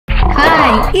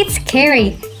Hi, it's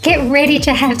Kerry. Get ready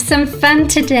to have some fun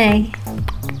today.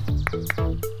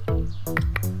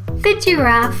 The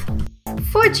giraffe.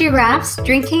 For giraffes,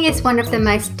 drinking is one of the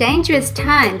most dangerous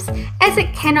times as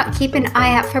it cannot keep an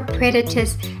eye out for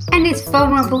predators and is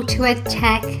vulnerable to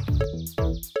attack.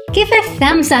 Give a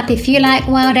thumbs up if you like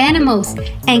wild animals,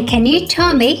 and can you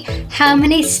tell me how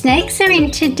many snakes are in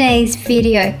today's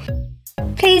video?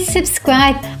 Please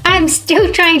subscribe. I'm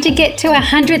still trying to get to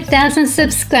 100,000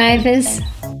 subscribers.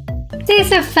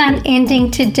 There's a fun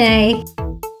ending today.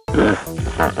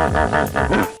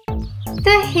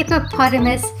 The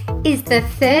hippopotamus is the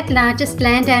third largest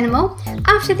land animal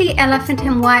after the elephant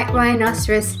and white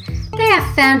rhinoceros. They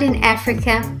are found in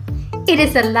Africa. It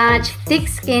is a large,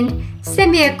 thick-skinned,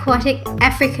 semi-aquatic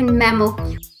African mammal.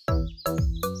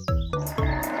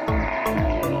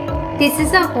 This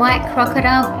is a white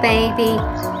crocodile baby.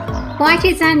 White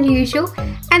is unusual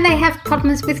and they have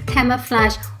problems with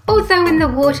camouflage, although in the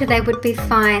water they would be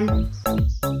fine.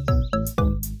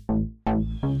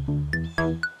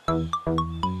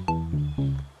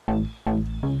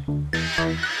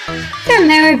 The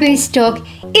marabou stork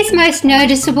is most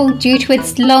noticeable due to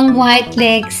its long white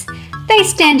legs. They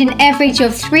stand an average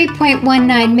of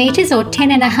 3.19 meters or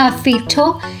 10.5 feet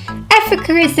tall.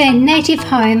 Africa is their native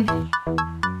home.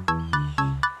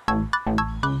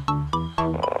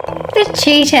 The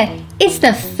cheetah is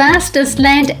the fastest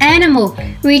land animal,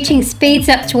 reaching speeds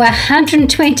up to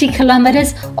 120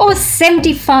 kilometers or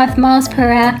 75 miles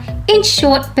per hour in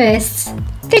short bursts.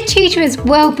 The cheetah is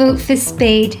well built for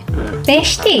speed.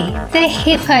 Veshti, the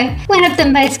hippo, one of the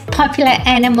most popular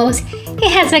animals. He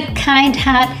has a kind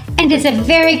heart and is a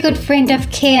very good friend of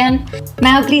Kian.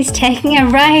 Mowgli's taking a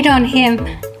ride on him.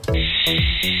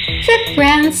 The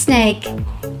brown snake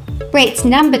rates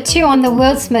number 2 on the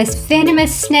world's most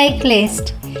venomous snake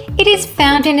list. It is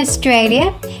found in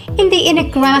Australia, in the inner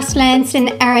grasslands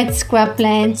and arid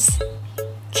scrublands.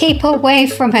 Keep away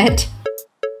from it.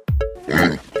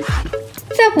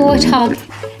 The warthog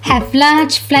have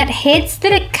large flat heads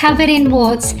that are covered in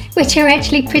warts, which are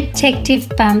actually protective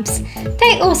bumps.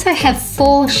 They also have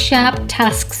 4 sharp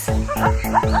tusks.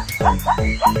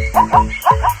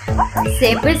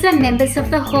 Zebras are members of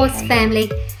the horse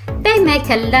family. They make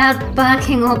a loud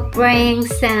barking or braying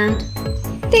sound.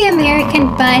 The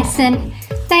American bison.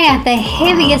 They are the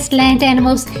heaviest land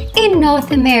animals in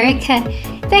North America.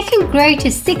 They can grow to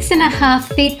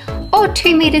 6.5 feet or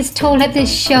 2 meters tall at the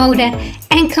shoulder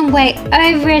and can weigh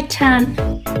over a ton.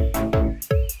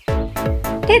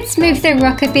 Let's move the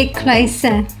rock a bit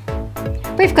closer.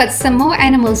 We've got some more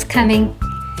animals coming.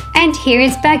 And here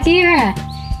is Bagheera,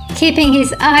 keeping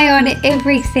his eye on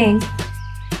everything.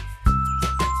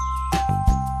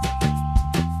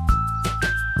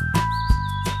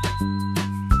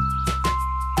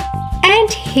 And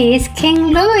here's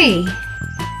King Louie.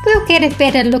 We'll get a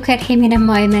better look at him in a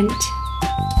moment.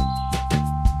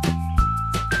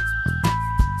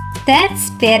 That's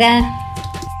better.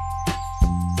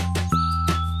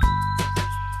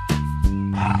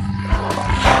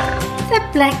 The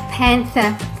black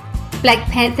panther. Black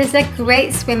panthers are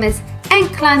great swimmers and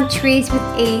climb trees with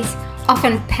ease,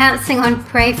 often pouncing on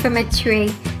prey from a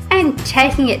tree and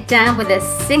taking it down with a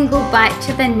single bite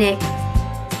to the neck.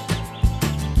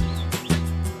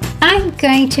 I'm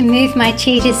going to move my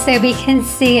cheetah so we can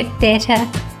see it better.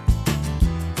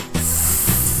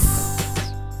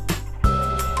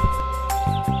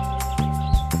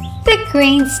 The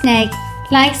green snake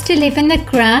likes to live in the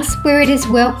grass where it is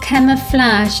well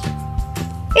camouflaged.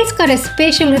 It's got a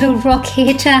special little rock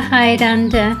here to hide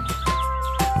under.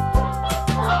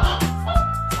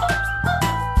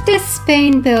 The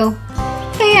spoonbill.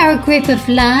 They are a group of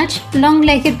large,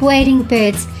 long-legged wading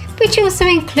birds, which also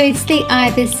includes the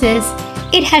ibises.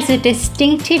 It has a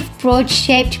distinctive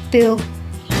broad-shaped bill.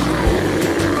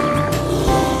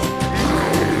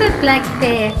 The black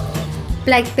bear.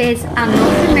 Black bears are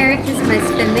North America's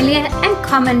most familiar and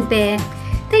common bear.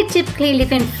 They typically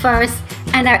live in forests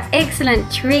and are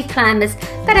excellent tree climbers,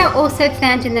 but are also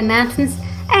found in the mountains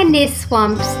and near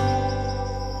swamps.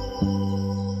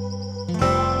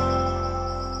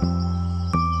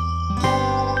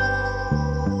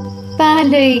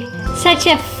 Baloo, such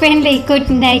a friendly,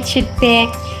 good-natured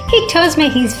bear. He tells me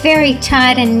he's very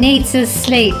tired and needs his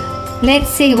sleep. Let's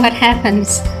see what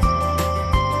happens.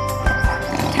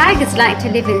 Tigers like to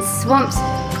live in swamps,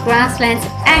 grasslands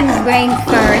and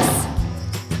rainforests.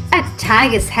 A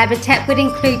tiger's habitat would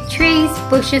include trees,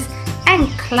 bushes and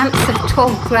clumps of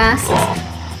tall grasses.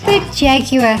 The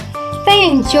jaguar. They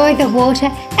enjoy the water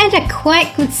and are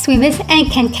quite good swimmers and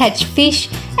can catch fish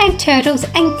and turtles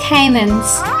and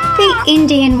caimans. The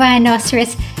Indian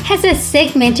rhinoceros has a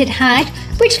segmented hide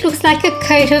which looks like a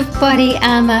coat of body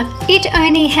armor. It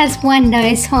only has one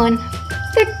nose horn.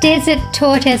 The desert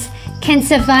tortoise can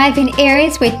survive in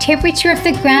areas where temperature of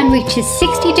the ground reaches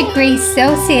 60 degrees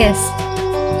Celsius.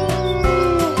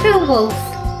 The wolf.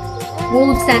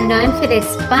 Wolves are known for their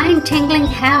spine-tingling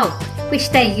howl,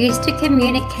 which they use to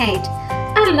communicate.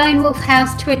 A lone wolf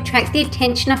howls to attract the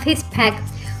attention of his pack,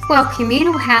 while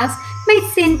communal howls may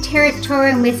send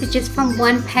territorial messages from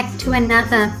one pack to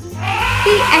another.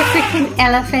 The African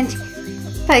elephant.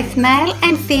 Both male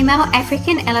and female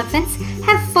African elephants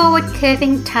have forward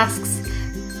curving tusks.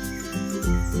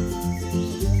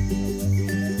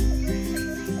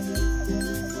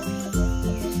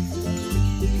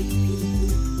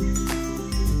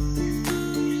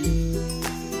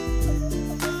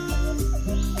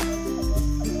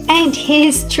 And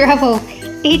here's trouble.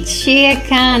 It's Shere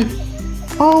Khan,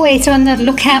 always on the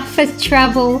lookout for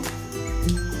trouble.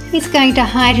 He's going to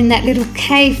hide in that little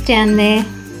cave down there.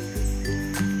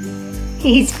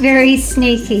 He's very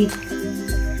sneaky.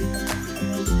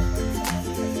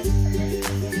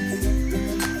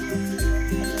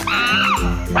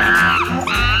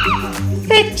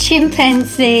 The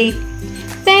chimpanzee.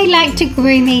 They like to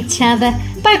groom each other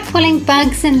by pulling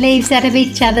bugs and leaves out of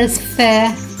each other's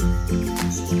fur.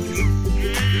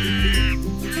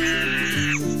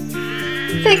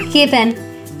 The gibbon.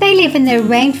 They live in the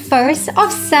rainforests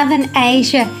of southern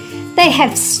Asia. They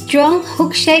have strong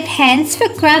hook-shaped hands for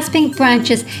grasping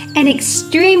branches and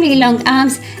extremely long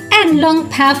arms and long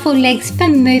powerful legs for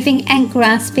moving and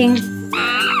grasping.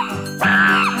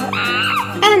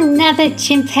 Another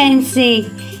chimpanzee.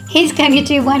 He's going to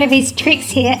do one of his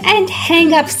tricks here and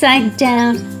hang upside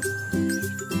down.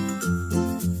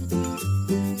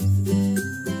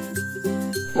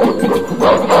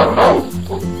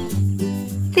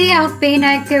 The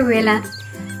albino gorilla.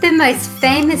 The most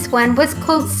famous one was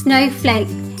called Snowflake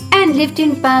and lived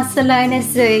in Barcelona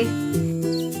Zoo.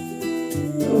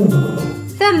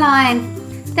 The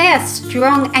lion. They are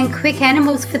strong and quick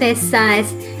animals for their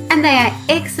size, and they are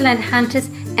excellent hunters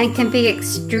and can be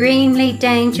extremely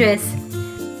dangerous.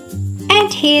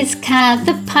 And here's Kaa,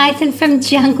 the python from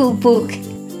Jungle Book.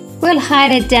 We'll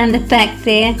hide her down the back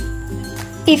there.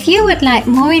 If you would like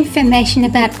more information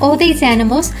about all these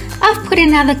animals, I've put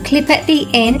another clip at the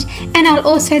end, and I'll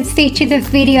also feature the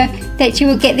video that you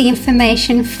will get the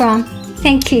information from.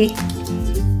 Thank you.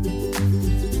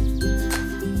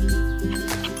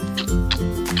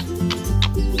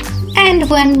 And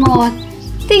one more,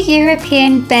 the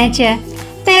European badger.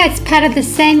 They are part of the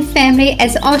same family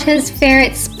as otters,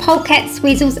 ferrets, polecats,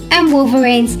 weasels and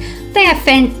wolverines. They are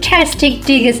fantastic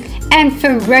diggers and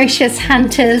ferocious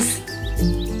hunters.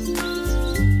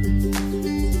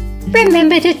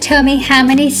 Remember to tell me how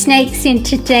many snakes in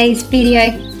today's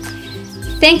video.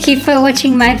 Thank you for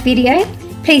watching my video.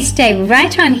 Please stay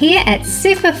right on here at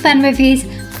SuperFunReviews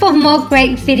for more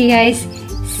great videos.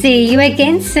 See you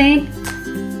again soon.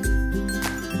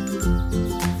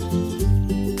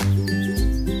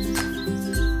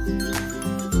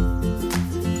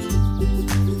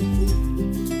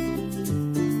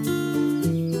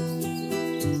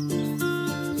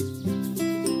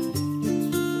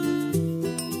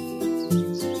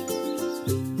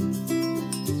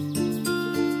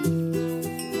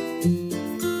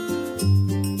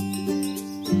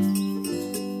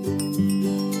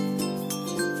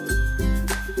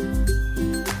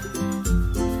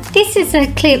 This is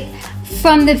a clip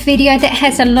from the video that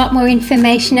has a lot more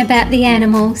information about the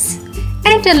animals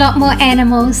and a lot more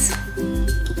animals.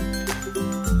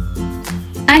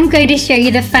 I'm going to show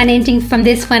you the fun ending from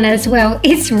this one as well.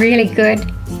 It's really good.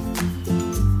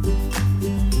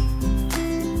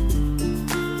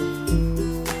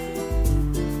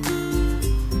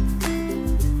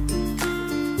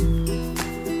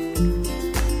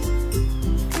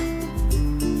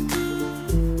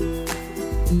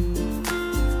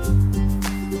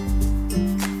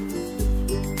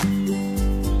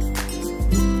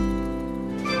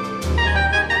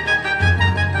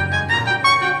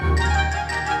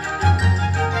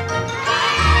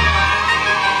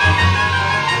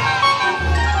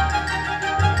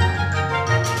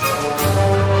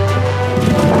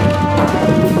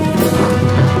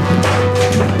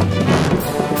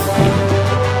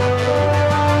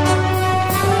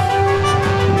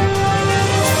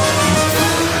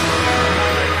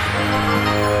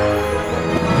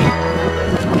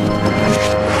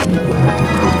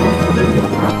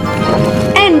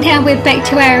 Now we're back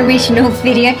to our original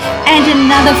video and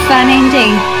another fun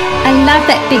ending. I love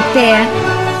that big bear.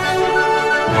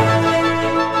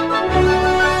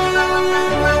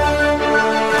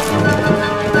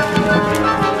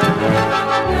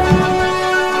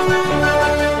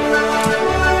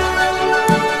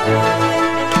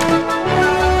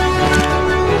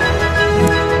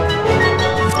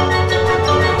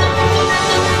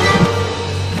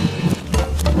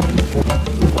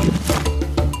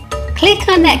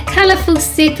 on that colourful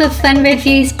Super Fun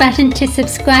Reviews button to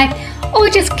subscribe, or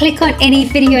just click on any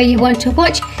video you want to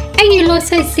watch, and you'll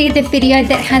also see the video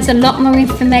that has a lot more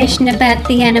information about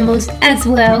the animals as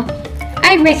well.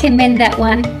 I recommend that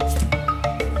one.